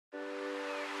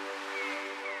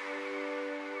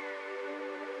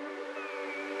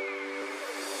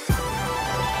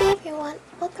everyone,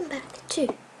 welcome back to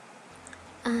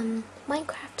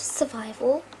Minecraft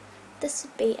Survival. This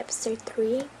would be episode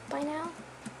 3 by now.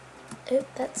 Oh,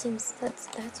 that's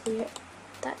weird.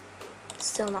 That's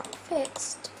still not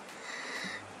fixed.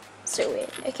 So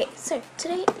weird. Okay, so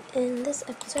today in this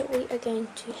episode we are going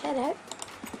to head out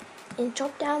and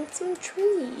chop down some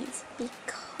trees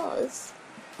because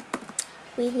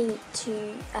we need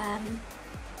to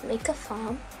make a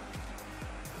farm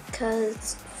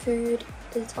because food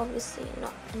is obviously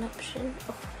not an option.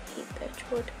 Oh, I hate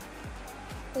birch wood.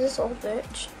 Is this all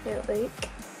birch? No oak.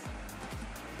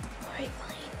 Alright,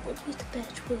 fine. We'll use the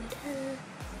birch wood.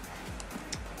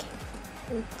 Okay,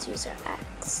 let's use our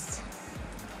axe.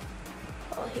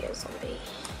 Oh, here's a zombie.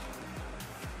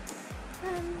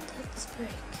 And let's break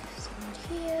some wood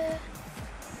here.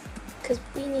 Because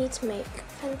we need to make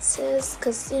fences.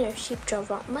 Because, you know, sheep drove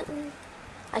out mutton.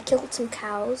 I killed some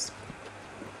cows.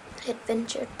 I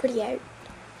adventured pretty out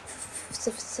for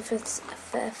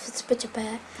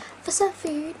some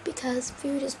food because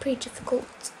food is pretty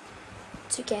difficult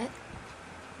to get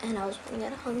and I was running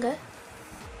out of hunger.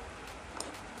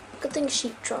 Good thing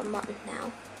sheep draw mutton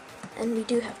now, and we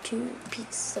do have 2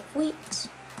 pieces of wheat.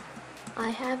 I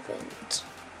haven't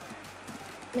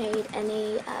made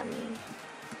any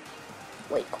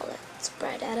what do you call it,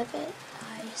 spread out of it.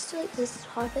 I still just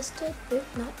harvested. Nope,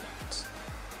 not yet.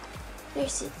 No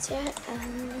seeds yet.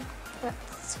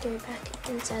 Let's go back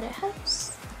inside our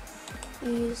house.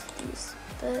 Use these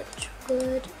birch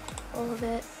wood, all of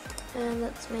it, and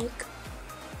let's make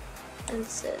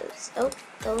fences. Oh,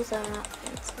 those are not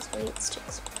fences. We need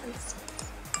sticks for fences.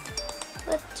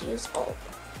 Let's use all.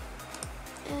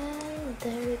 And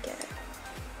there we go.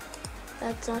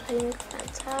 That's not how you make a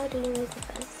fence. How do you make a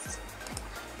fence?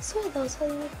 So that's how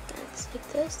you make a fence, like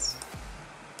this.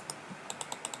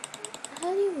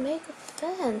 How do you make a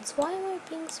fence? Why am I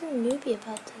being so newbie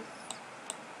about this?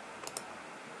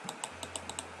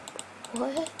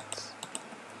 What?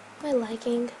 Am I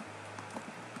lagging?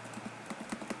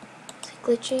 Is it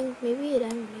glitching? Maybe it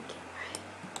am making right.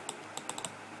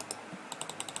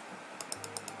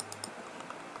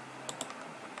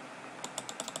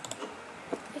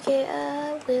 Okay,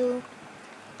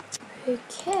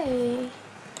 okay.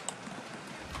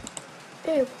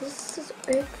 Oh, well, this is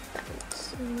oak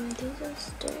fence, and these are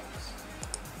sticks.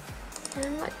 And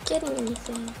I'm not getting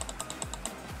anything.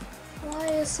 Why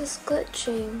is this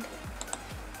glitching?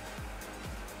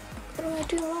 What am I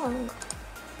doing wrong?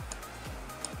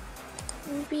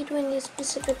 Maybe doing a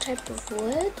specific type of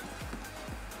wood?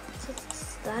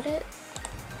 Is that it?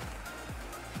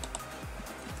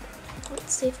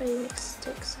 Let's see if I make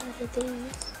sticks out of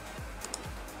these.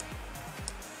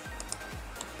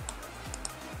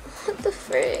 What the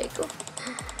frick?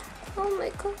 Oh my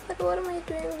god, what am I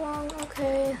doing wrong?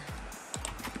 Okay.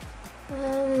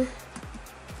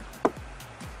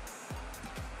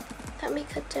 Let me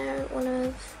cut down one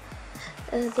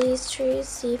of these trees,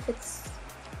 see if it's...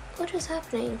 What is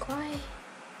happening?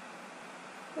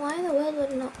 Why in the world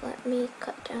would it not let me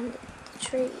cut down the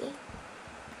tree?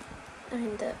 I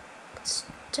mean the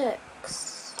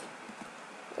sticks.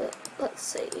 Let's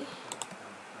see.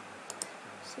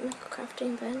 Let's make a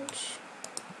crafting bench.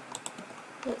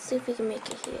 Let's see if we can make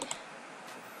it here.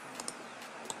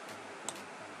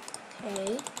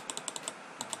 Okay.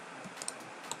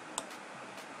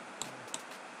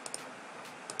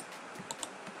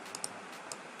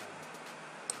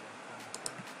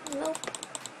 Nope.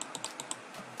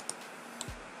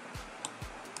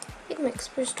 You can make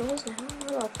spruce doors now.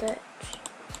 What about birch?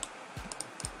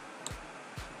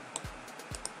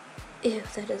 Ew,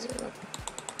 that doesn't look...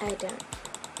 I don't.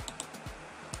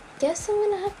 Guess I'm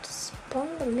gonna have to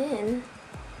spawn them in.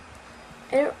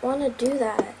 I don't want to do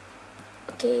that.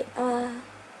 Okay,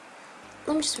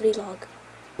 let me just relog. I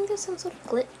think there's some sort of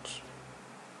glitch.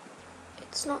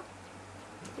 It's not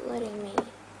letting me.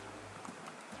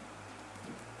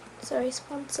 So I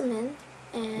spawned some in,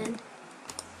 and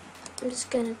I'm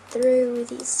just gonna throw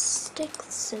these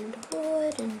sticks and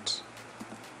wood and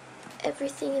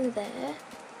everything in there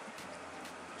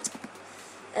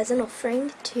as an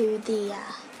offering to the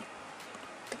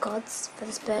gods for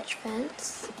this birch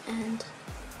fence. And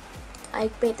I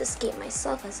made this game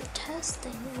myself as a test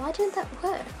thing. Why didn't that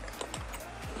work?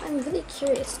 I'm really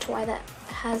curious to why that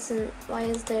hasn't. Why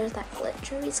is there that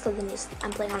glitch? Maybe it's because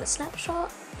I'm playing on a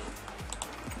snapshot.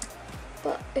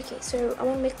 But okay, so I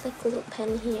want to make like a little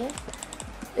pen here.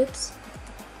 Oops.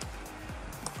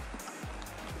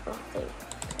 Oh, there.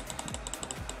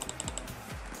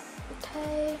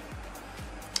 Okay.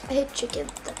 I hate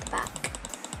chickens at the back,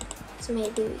 so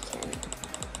maybe we can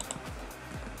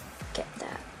get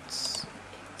that.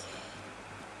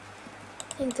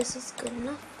 Okay. think this is good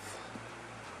enough.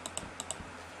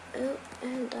 Oh,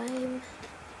 and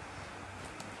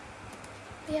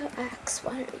we have axe,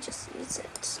 why don't we just use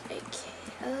it? Okay,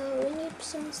 we need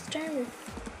some stone.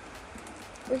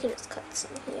 We can just cut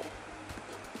some here.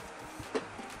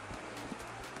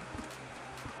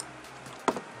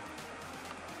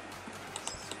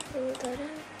 Throw that in.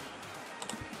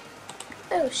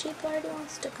 Oh, sheep already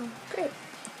wants to come. Great,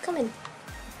 come in.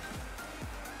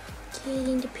 Get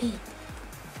in the pen.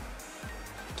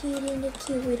 Get in the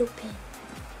cute little pen.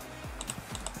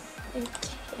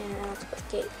 Okay, and now let's put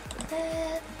the gate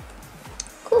there.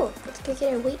 Cool, let's go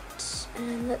get our weight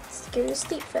and let's go to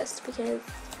sleep first because...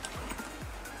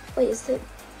 Wait, is it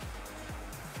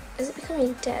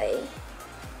becoming day?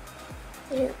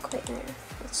 I don't quite know.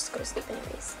 Let's just go to sleep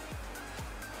anyways.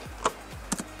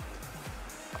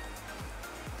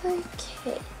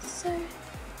 Okay, so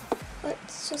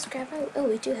let's just grab our... Oh,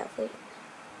 we do have weight.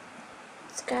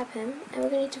 Let's grab him, and we're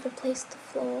going to need to replace the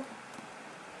floor.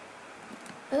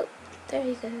 Oh, there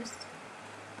he goes.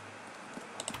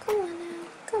 Come on now,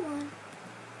 come on.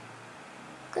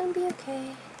 It's gonna be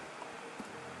okay.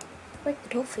 Break the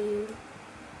door for you.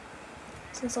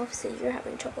 Since obviously you're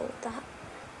having trouble with that.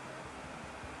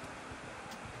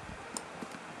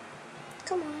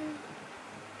 Come on.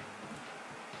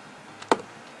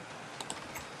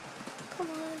 Come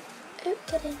on. Oh,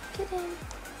 get in, get in.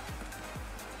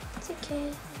 It's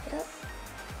okay. Yep.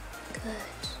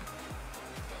 Good.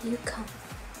 Here you come.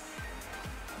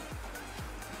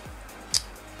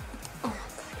 Oh my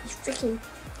god, are you freaking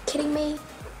kidding me?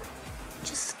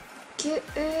 Just get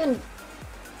in.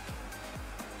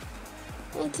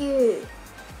 Thank you.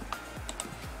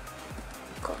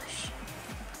 Gosh.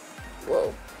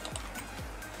 Whoa.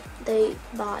 They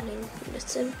barking.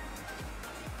 Listen.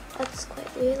 That's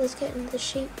quite weird. Let's get into the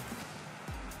sheep.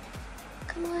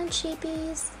 Come on,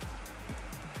 sheepies.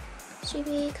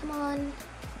 Sheepy, come on.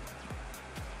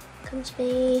 Come to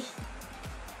me.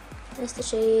 There's the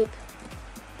sheep.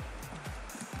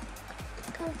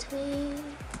 Come to me.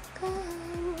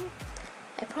 Come.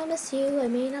 I promise you I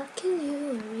may not kill you,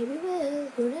 or maybe will.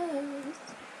 Who knows?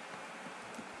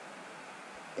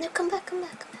 No, come back, come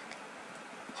back, come back.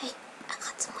 Hey, I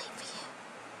got some weight for you.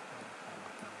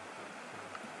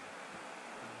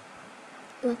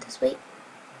 You want this weight?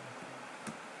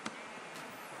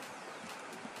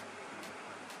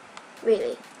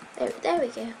 Really? There we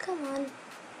go. Come on.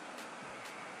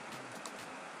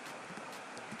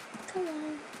 Come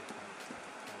on.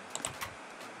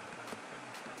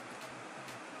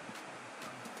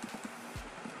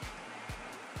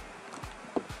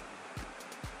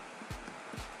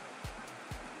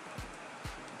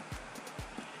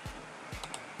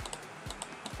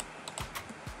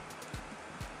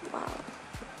 Wow.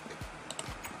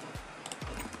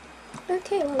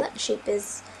 Okay, well that sheep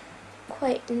is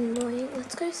quite annoying.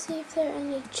 Let's go see if there are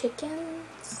any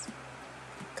chickens.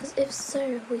 Because if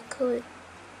so, we could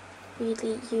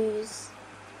really use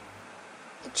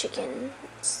the chickens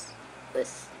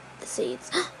with the seeds.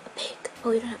 A pig!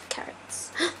 Oh, we don't have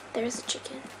carrots. There is a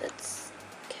chicken. Let's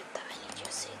get that. I need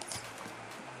your seeds.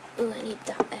 Oh, I need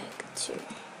that egg too.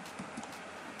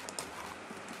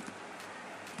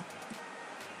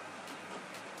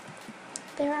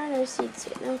 There are no seeds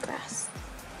here, no grass.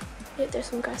 If there's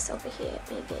some grass over here,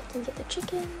 maybe I can get the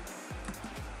chicken.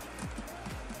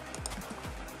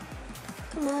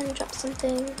 Come on, drop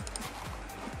something.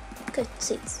 Good,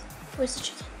 seeds. Where's the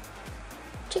chicken?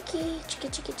 Chicky, chicky,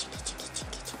 chicky, chicky, chicky,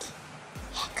 chicky, chicky.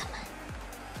 Yeah, come on.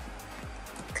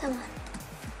 Come on.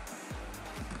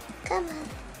 Come on.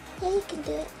 Yeah, you can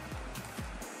do it.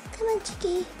 Come on,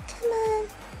 chicky. Come on.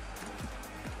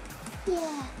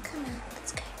 Yeah, come on.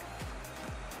 Let's go.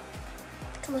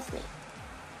 Come with me.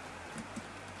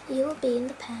 You will be in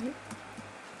the pen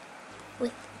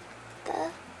with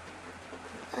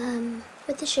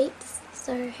the sheeps,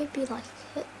 so I hope you like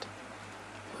it.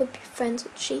 Hope you're friends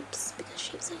with sheeps, because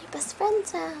sheeps are your best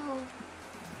friends now.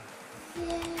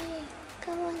 Yay!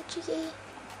 Come on, Jiggy.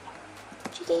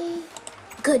 Jiggy.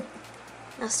 Good.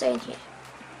 Now stay in here.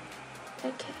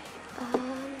 Okay.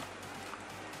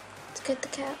 Let's get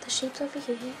the sheep's over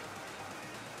here.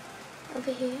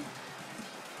 Over here.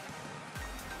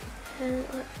 And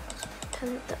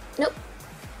nope.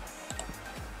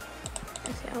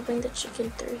 Okay, I'll bring the chicken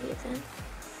through here then.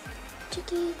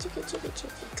 Chicky, chicky, chicky,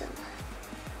 chicky, come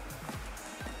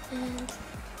on. And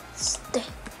stay.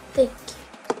 Thank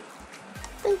you.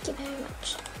 Thank you very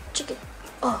much. Chicken.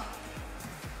 Oh.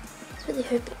 I was really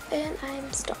hoping. And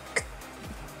I'm stuck.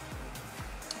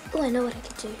 Oh, I know what I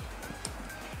could do.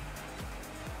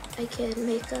 I could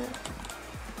make a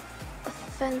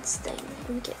fence thing.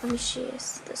 Let me show you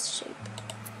this shape.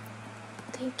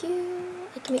 thank you.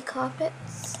 I can make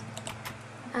carpets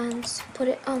and put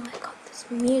it. Oh my god, this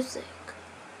music.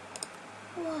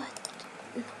 What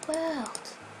in the world?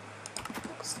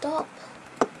 Oh, stop.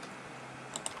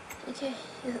 Okay,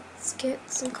 let's get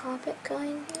some carpet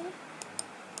going here.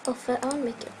 Oh, I want to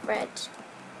make it red.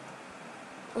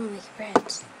 I want to make it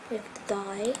red. We have the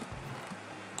dye.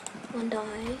 One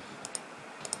dye.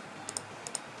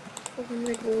 One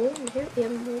red wool. Here we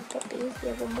have more poppies. We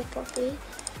have one more poppy.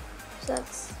 So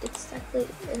that's exactly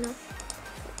enough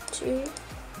for 2.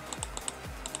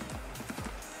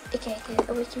 Okay,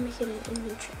 oh, we can make it an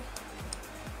inventory.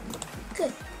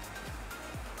 Good.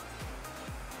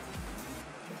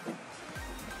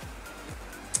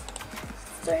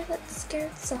 So let's go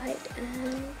outside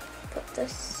and put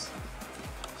this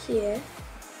here.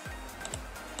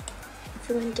 If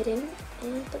we want to get in,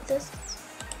 and put this,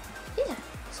 yeah.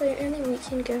 So only we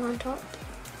can go on top,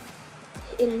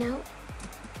 in and out.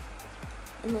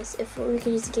 Unless if we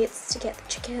can use the gates to get the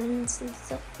chickens and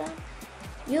stuff from.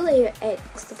 You lay your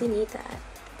eggs, so we need that.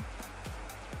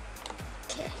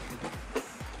 Okay.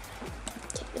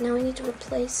 Okay, but now we need to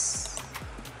replace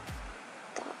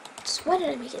that. Why did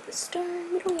I make it the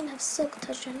stone? We don't even have silk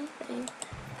touch or anything.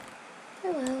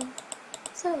 Oh well.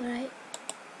 It's alright.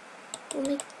 We'll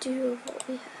make do of what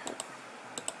we have.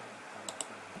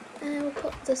 And we'll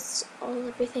put this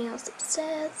everything else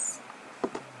upstairs.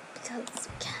 Because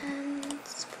we can.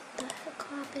 Let's put the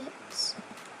carpets.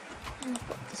 And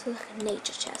put this like a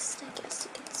nature chest, I guess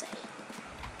you could say.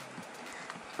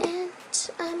 And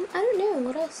I don't know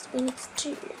what else we need to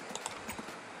do.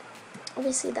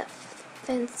 Obviously that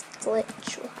fence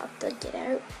glitch will have to get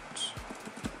out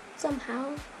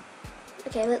somehow.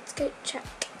 Okay, let's go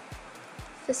check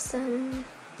for some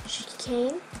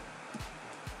sugarcane,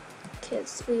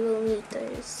 because we will need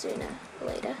those sooner or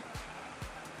later.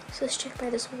 So let's check by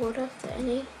this water for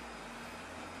any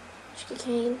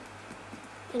sugarcane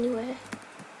anywhere.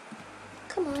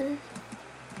 Come on.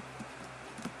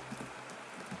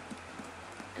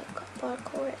 Oh, got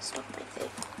parkour, it stopped my thing.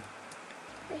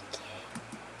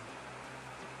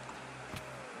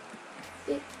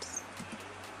 Okay. Oops.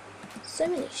 So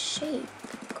many sheep.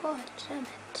 God damn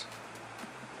it.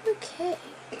 Okay.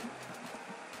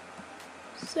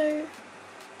 So,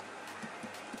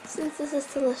 since this is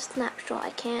still a snapshot, I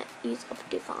can't use up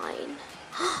divine.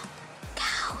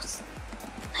 Cows!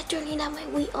 I don't even have my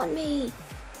wheat on me.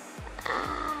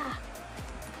 Ah!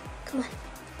 Come on.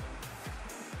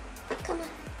 Come on.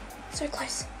 So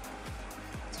close.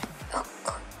 Oh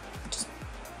god. Just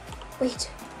wait.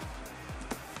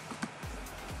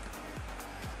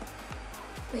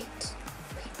 Wait.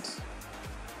 Wait.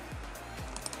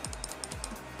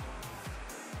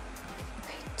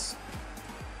 Wait.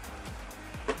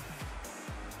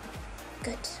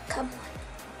 Good. Come on.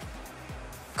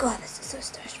 God, this is so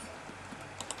stressful.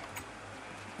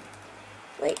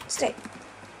 Wait, stay.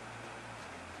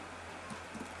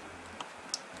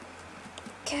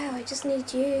 Cow, I just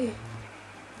need you.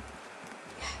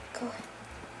 Yeah, go.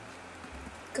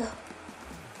 Go.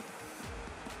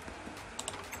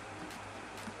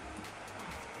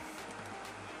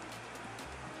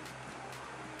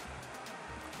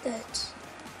 Good.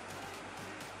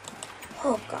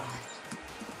 Oh god.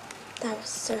 That was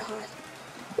so hard.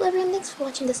 Well everyone, thanks for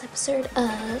watching this episode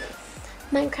of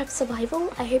Minecraft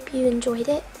Survival. I hope you enjoyed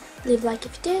it. Leave a like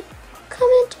if you did.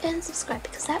 Comment and subscribe,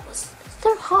 because that was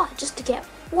so hard just to get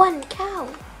one cow.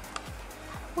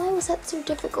 Why was that so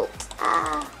difficult?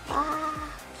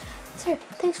 So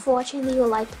thanks for watching. Leave a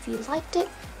like if you liked it.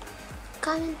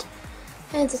 Comment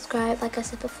and subscribe like I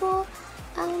said before.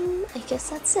 I guess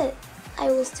that's it. I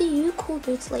will see you cool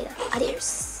dudes later.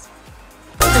 Adios.